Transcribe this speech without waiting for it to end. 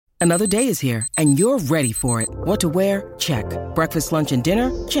Another day is here, and you're ready for it. What to wear? Check. Breakfast, lunch, and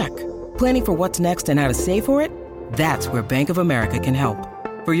dinner? Check. Planning for what's next and how to save for it? That's where Bank of America can help.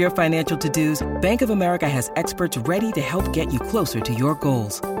 For your financial to-dos, Bank of America has experts ready to help get you closer to your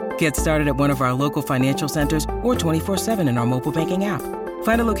goals. Get started at one of our local financial centers or 24/7 in our mobile banking app.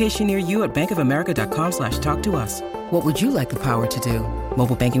 Find a location near you at bankofamerica.com/talktous. What would you like the power to do?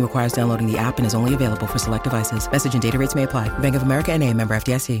 Mobile banking requires downloading the app and is only available for select devices. Message and data rates may apply. Bank of America N.A., member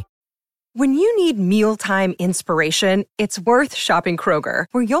FDIC. When you need mealtime inspiration, it's worth shopping Kroger,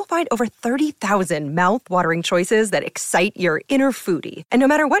 where you'll find over 30,000 mouth-watering choices that excite your inner foodie. And no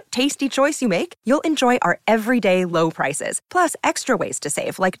matter what tasty choice you make, you'll enjoy our everyday low prices, plus extra ways to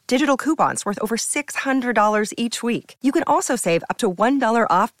save, like digital coupons worth over $600 each week. You can also save up to $1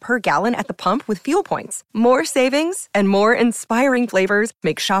 off per gallon at the pump with fuel points. More savings and more inspiring flavors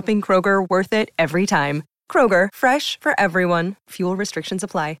make shopping Kroger worth it every time. Kroger, fresh for everyone. Fuel restrictions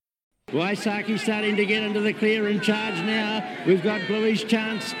apply. Waisaki starting to get into the clear and charge now. We've got Bluey's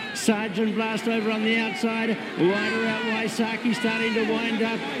chance. Sergeant Blast over on the outside. Wider out Waisaki starting to wind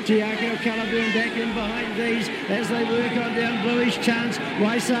up. Tiago Calaboon back in behind these as they work on down Bluey's chance.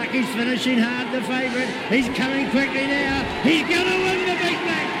 Waisaki's finishing hard, the favourite. He's coming quickly now. He's going to win the big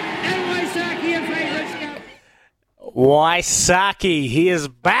black. And Waisaki a favourite. Waisaki, he is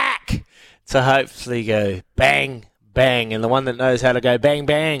back to hopefully go bang, bang. And the one that knows how to go bang,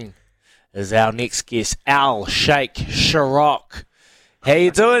 bang is our next guest, Al Sheikh Sharrock. How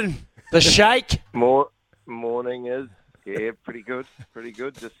you doing, the Sheikh? Morning is, yeah, pretty good.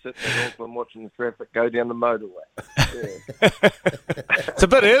 Just sitting in Auckland watching the traffic go down the motorway. Yeah. It's a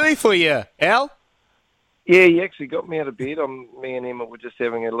bit early for you, Al. Yeah, you actually got me out of bed. Me and Emma were just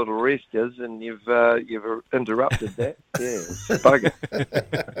having a little rest, and you've interrupted that. Yeah, it's a bugger.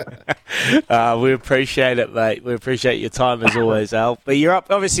 We appreciate it, mate. We appreciate your time as always, Al. But you're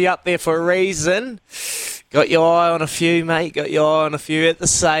obviously up there for a reason. Got your eye on a few, mate. Got your eye on a few at the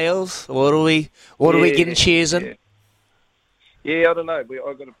sales. What are we getting cheers in? Yeah, I don't know. I've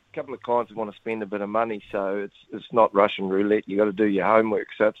got a couple of clients who want to spend a bit of money, so it's not Russian roulette. You got to do your homework.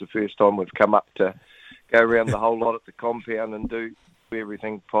 So it's the first time we've come up to go around the whole lot at the compound and do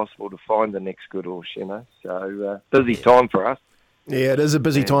everything possible to find the next good horse, you know. So busy time for us. Yeah, it is a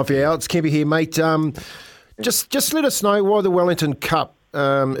busy time for you, Al. It's Kempy here, mate. Just let us know why the Wellington Cup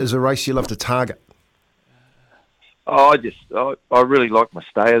is a race you love to target. I really like my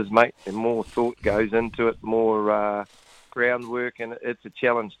stayers, mate. And more thought goes into it, more groundwork, and it's a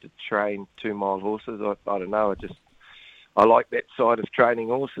challenge to train 2 mile horses. I don't know. I like that side of training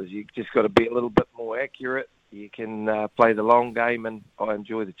horses. You just got to be a little bit more accurate. You can play the long game, and I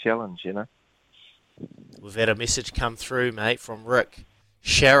enjoy the challenge, you know. We've had a message come through, mate, from Rick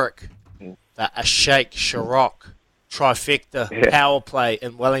Sharrock, a Sheikh Sharrock trifecta power play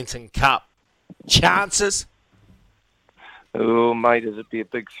in Wellington Cup. Chances? Oh, mate, it'd be a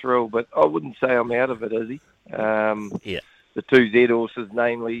big thrill, but I wouldn't say I'm out of it, is he? Yeah. The 2 Z horses,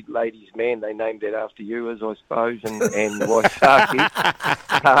 namely Ladies Man, they named that after you, as I suppose, and Waisaki.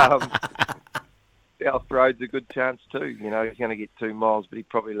 South Road's a good chance too. You know, he's going to get 2 miles, but he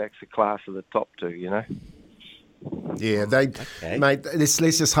probably lacks the class of the top 2, you know. Yeah, mate, let's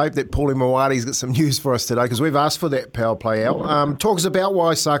just hope that Paulie Mawadi's got some news for us today, because we've asked for that power play out. Talk us about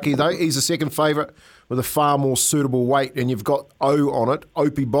Waisaki, though. He's the second favourite with a far more suitable weight, and you've got O on it,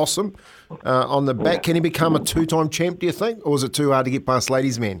 Opie Bossum, on the back. Can he become a 2-time champ, do you think, or is it too hard to get past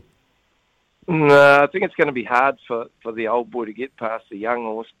Ladies Man? No, I think it's going to be hard for the old boy to get past the young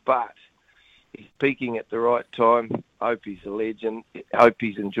horse, but he's peaking at the right time. Opie's a legend.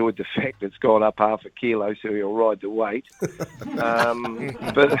 Opie's enjoyed the fact it's gone up half a kilo, so he'll ride the weight.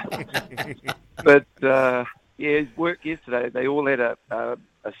 Yeah, his work yesterday, they all had a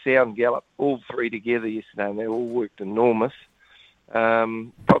sound gallop, all 3 together yesterday, and they all worked enormous.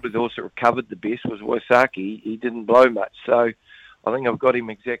 Probably the horse that recovered the best was Waisaki. He didn't blow much, so I think I've got him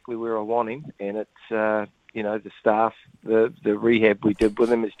exactly where I want him, and it's, the staff, the rehab we did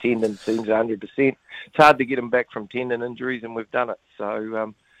with him, his tendon seems 100%. It's hard to get him back from tendon injuries, and we've done it.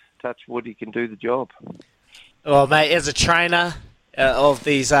 So, touch wood, he can do the job. Well, mate, as a trainer of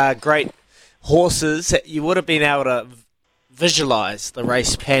these great horses, you would have been able to visualise the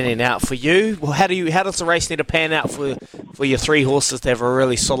race panning out for you. Well, how does the race need to pan out for your 3 horses to have a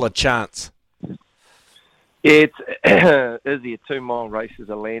really solid chance? Yeah, it's Izzy, a 2 mile race is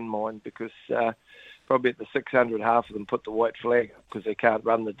a landmine because probably at the 600, half of them put the white flag up because they can't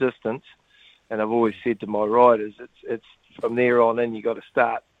run the distance. And I've always said to my riders, it's from there on in you got to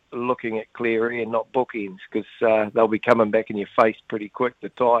start looking at clear air, not bookends, because they'll be coming back in your face pretty quick, the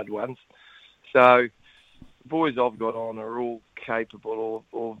tired ones. So the boys I've got on are all capable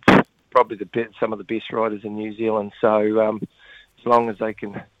of probably some of the best riders in New Zealand. So as long as they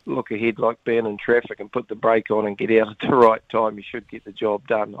can look ahead like being in traffic and put the brake on and get out at the right time, you should get the job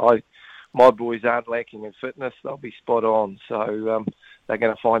done. My boys aren't lacking in fitness. They'll be spot on. So they're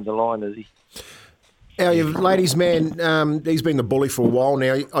going to find the line, Izzy. Our ladies' man, he's been the bully for a while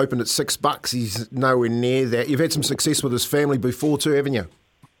now. He opened at $6. He's nowhere near that. You've had some success with his family before too, haven't you?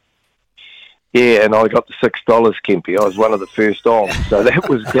 Yeah, and I got the $6, Kempy. I was one of the first on, so that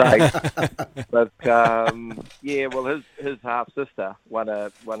was great. But his half sister won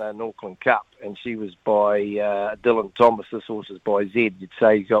an Auckland Cup, and she was by Dylan Thomas. This horse is by Zed. You'd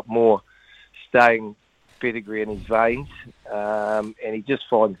say he's got more staying pedigree in his veins, and he just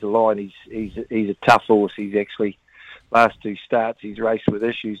finds the line. He's a tough horse. He's actually last 2 starts he's raced with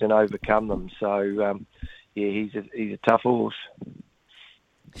issues and overcome them. So he's a tough horse.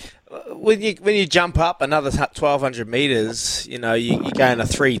 When you jump up another 1,200 metres, you go in a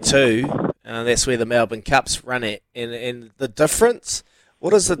 3-2, and that's where the Melbourne Cups run it. And the difference,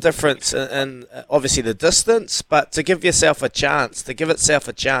 what is the difference? And obviously the distance, but to give itself a chance,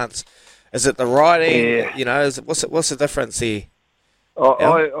 is it the riding? Yeah. What's the difference here?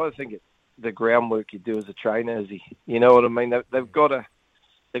 I think it's the groundwork you do as a trainer. You know what I mean? They've got to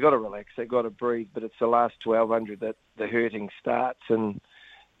relax. They've got to breathe. But it's the last 1,200 that the hurting starts. And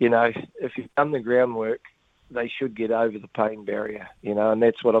if you've done the groundwork, they should get over the pain barrier. And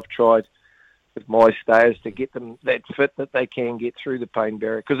that's what I've tried with my stayers, to get them that fit that they can get through the pain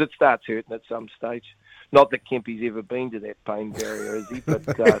barrier, because it starts hurting at some stage. Not that Kempy's ever been to that pain barrier, is he? But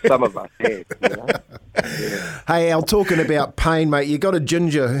some of us have. Yeah. Hey, Al, talking about pain, mate, you got a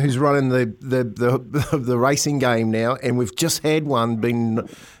ginger who's running the racing game now, and we've just had one been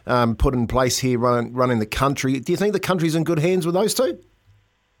put in place here running the country. Do you think the country's in good hands with those two?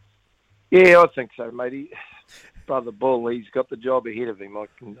 Yeah, I think so, mate. Brother Bull, he's got the job ahead of him. I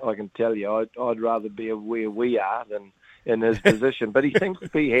can tell you. I'd rather be where we are than in his position. But he seems to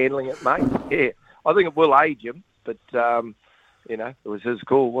be handling it, mate. Yeah, I think it will age him, but it was his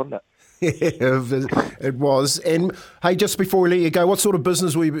call, wasn't it? Yeah, it was. And hey, just before we let you go, what sort of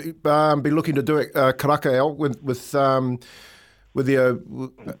business will you be looking to do at Karaka, Al, with the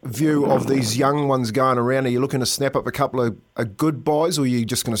view of these young ones going around? Are you looking to snap up a couple of good buys, or are you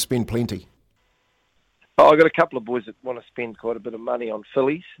just going to spend plenty? I've got a couple of boys that want to spend quite a bit of money on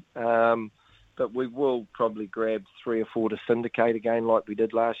fillies, but we will probably grab 3 or 4 to syndicate again like we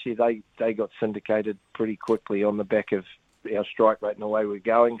did last year. They got syndicated pretty quickly on the back of our strike rate and the way we're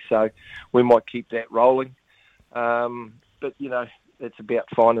going, so we might keep that rolling. But, it's about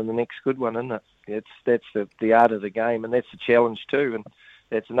finding the next good one, isn't it? That's the art of the game, and that's the challenge too. And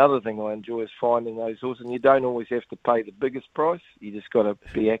that's another thing I enjoy, is finding those horses. And you don't always have to pay the biggest price. You just got to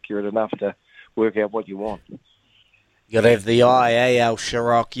be accurate enough to work out what you want. You got to have the eye, Al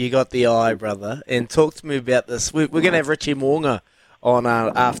Sharrock. You got the eye, brother. And talk to me about this. We're going to have Richie Mo'unga on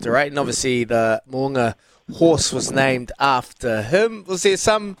After 8, and obviously the Mo'unga horse was named after him. Was there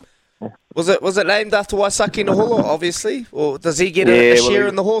some... Was it named after Waisake Naholo, obviously? Or does he get a share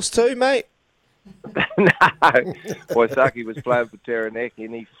in the horse too, mate? No. Waisake was playing for Taranaki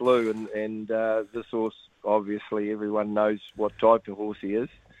and he flew, and this horse, obviously, everyone knows what type of horse he is.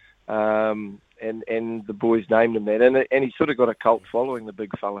 And the boys named him that. And he sort of got a cult following, the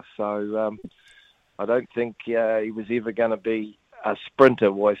big fella. So I don't think he was ever going to be a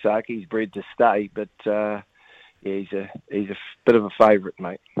sprinter, Waisake. He's bred to stay, but he's a bit of a favourite,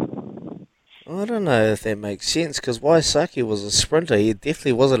 mate. I don't know if that makes sense, because Waisake was a sprinter. He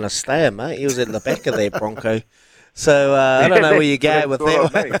definitely wasn't a stayer, mate. He was at the back of that Bronco. So I don't know where you go with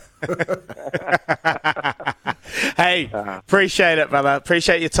that. Hey, appreciate it, brother.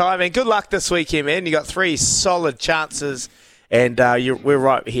 Appreciate your time, and good luck this weekend, man. You got 3 solid chances, and we're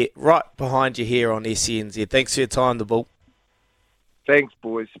right behind you here on SENZ. Thanks for your time, the Bull. Thanks,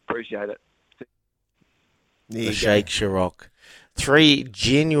 boys. Appreciate it. The Shake Sharrock. 3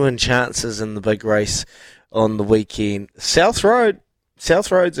 genuine chances in the big race on the weekend. South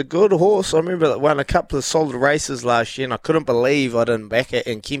Road's a good horse. I remember that won a couple of solid races last year, and I couldn't believe I didn't back it,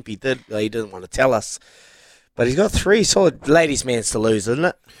 and Kempy did. He didn't want to tell us. But he's got 3 solid ladies' mans to lose, isn't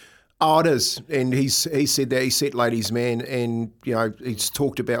it? Oh, it is. And he said that. He set ladies' man, and, he's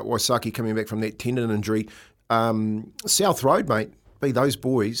talked about Waisake coming back from that tendon injury. South Road, mate, be those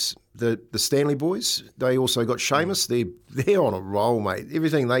boys... The Stanley boys, they also got Seamus. They're on a roll, mate.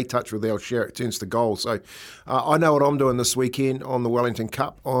 Everything they touch with Al Sharrock turns to gold. So I know what I'm doing this weekend on the Wellington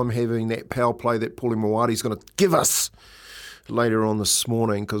Cup. I'm having that power play that Paulie Mawadi's going to give us later on this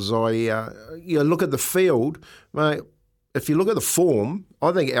morning, because I look at the field, mate. If you look at the form,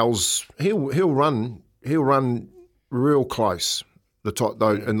 I think Al's he'll run real close. The top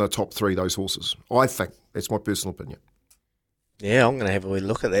though in the top three, those horses. I think that's my personal opinion. Yeah, I'm going to have a wee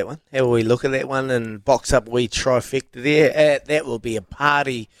look at that one. And box up a wee trifecta there. That will be a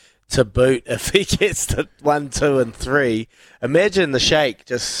party to boot if he gets to 1, 2, and 3. Imagine the Sheikh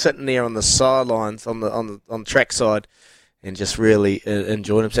just sitting there on the sidelines on the trackside and just really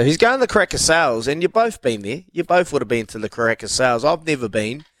enjoying himself. He's going to the Cracker Sales, and you've both been there. You both would have been to the Cracker Sales. I've never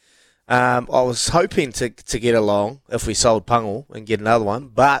been. I was hoping to get along if we sold Pungle and get another one,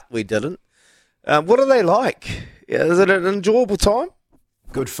 but we didn't. What are they like? Is it an enjoyable time?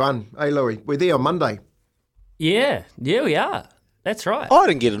 Good fun. Hey, Louis, we're there on Monday. Yeah, we are. That's right. I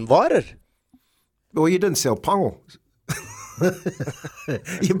didn't get invited. Well, you didn't sell Pungle.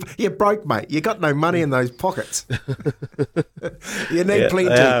 You're broke, mate. You got no money in those pockets. You need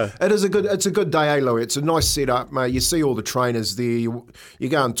plenty. It's a good day, eh, Louis? It's a nice setup, mate. You see all the trainers there. You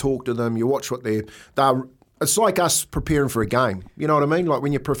go and talk to them. You watch what they're. It's like us preparing for a game. You know what I mean? Like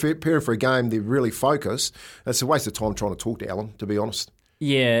when you're preparing for a game, they're really focused. It's a waste of time trying to talk to Alan, to be honest.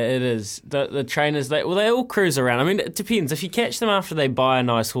 Yeah, it is. The trainers, they all cruise around. I mean, it depends. If you catch them after they buy a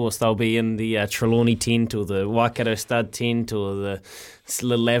nice horse, they'll be in the Trelawney tent or the Waikato Stud tent or the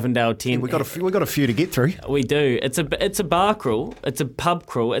Little Avondale tent. Yeah, we got a few to get through. We do. It's a bar crawl. It's a pub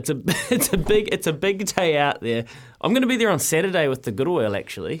crawl. It's a big day out there. I'm going to be there on Saturday with the Good Oil.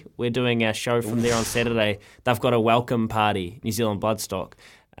 Actually, we're doing our show from there on Saturday. They've got a welcome party, New Zealand Bloodstock.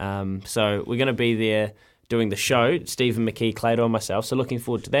 So we're going to be there doing the show, Stephen McKee, Clado and myself, so looking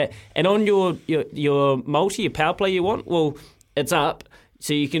forward to that. And on your multi, your power play you want, well, it's up,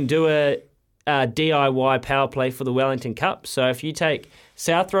 so you can do a DIY power play for the Wellington Cup. So if you take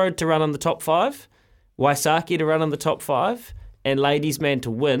South Road to run on the top 5, Waisaki to run on the top 5, and Ladies Man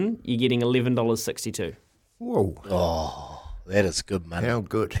to win, you're getting $11.62. Whoa. Oh, that is good money. How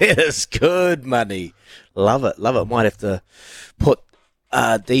good. That is good money. Love it. Might have to put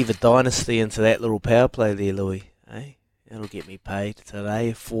Diva Dynasty into that little power play there, Louis. Hey, that'll get me paid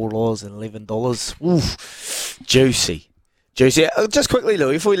today, $4 and $11. Oof, juicy. Just quickly,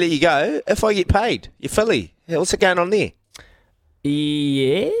 Louis, before we let you go, if I get paid, your filly, what's it going on there?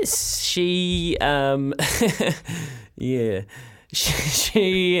 Yes, she has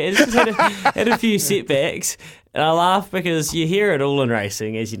had a few setbacks. And I laugh because you hear it all in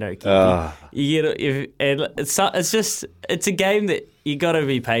racing, as you know, Keith. It's a game that you got to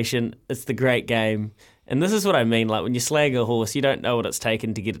be patient. It's the great game. And this is what I mean, like when you slag a horse, you don't know what it's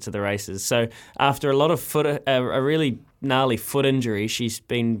taken to get it to the races. So after a lot of a really gnarly foot injury, she's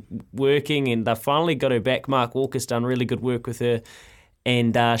been working and they've finally got her back. Mark Walker's done really good work with her.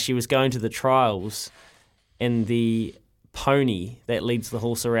 And she was going to the trials, and the pony that leads the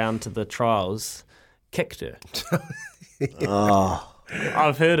horse around to the trials kicked her. Oh.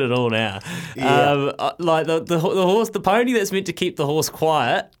 I've heard it all now. Yeah. Like the horse, the pony that's meant to keep the horse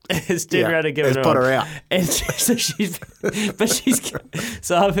quiet is turned around and given her put her out. And it's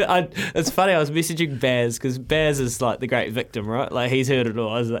funny. I was messaging Baz because Baz is like the great victim, right? Like he's heard it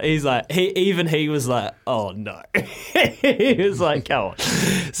all. He was like, oh no. He was like, come on.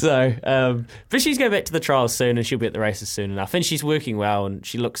 So, but she's going back to the trials soon, and she'll be at the races soon enough. And she's working well, and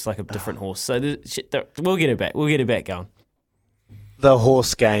she looks like a different horse. So we'll get her back. We'll get her back going. The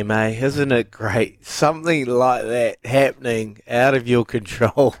horse game, eh? Isn't it great? Something like that happening out of your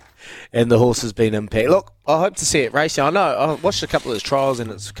control, and the horse has been impacted. Look, I hope to see it racing. I know I watched a couple of his trials and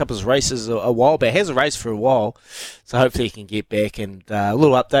a couple of his races a while back. He hasn't raced for a while, so hopefully he can get back. And a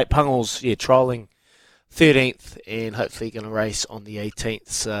little update: Pungle's trialling 13th, and hopefully going to race on the 18th.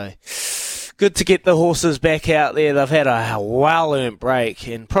 So good to get the horses back out there. They've had a well-earned break,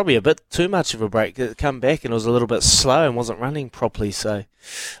 and probably a bit too much of a break. It come back and it was a little bit slow and wasn't running properly. So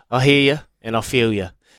I hear you and I feel you.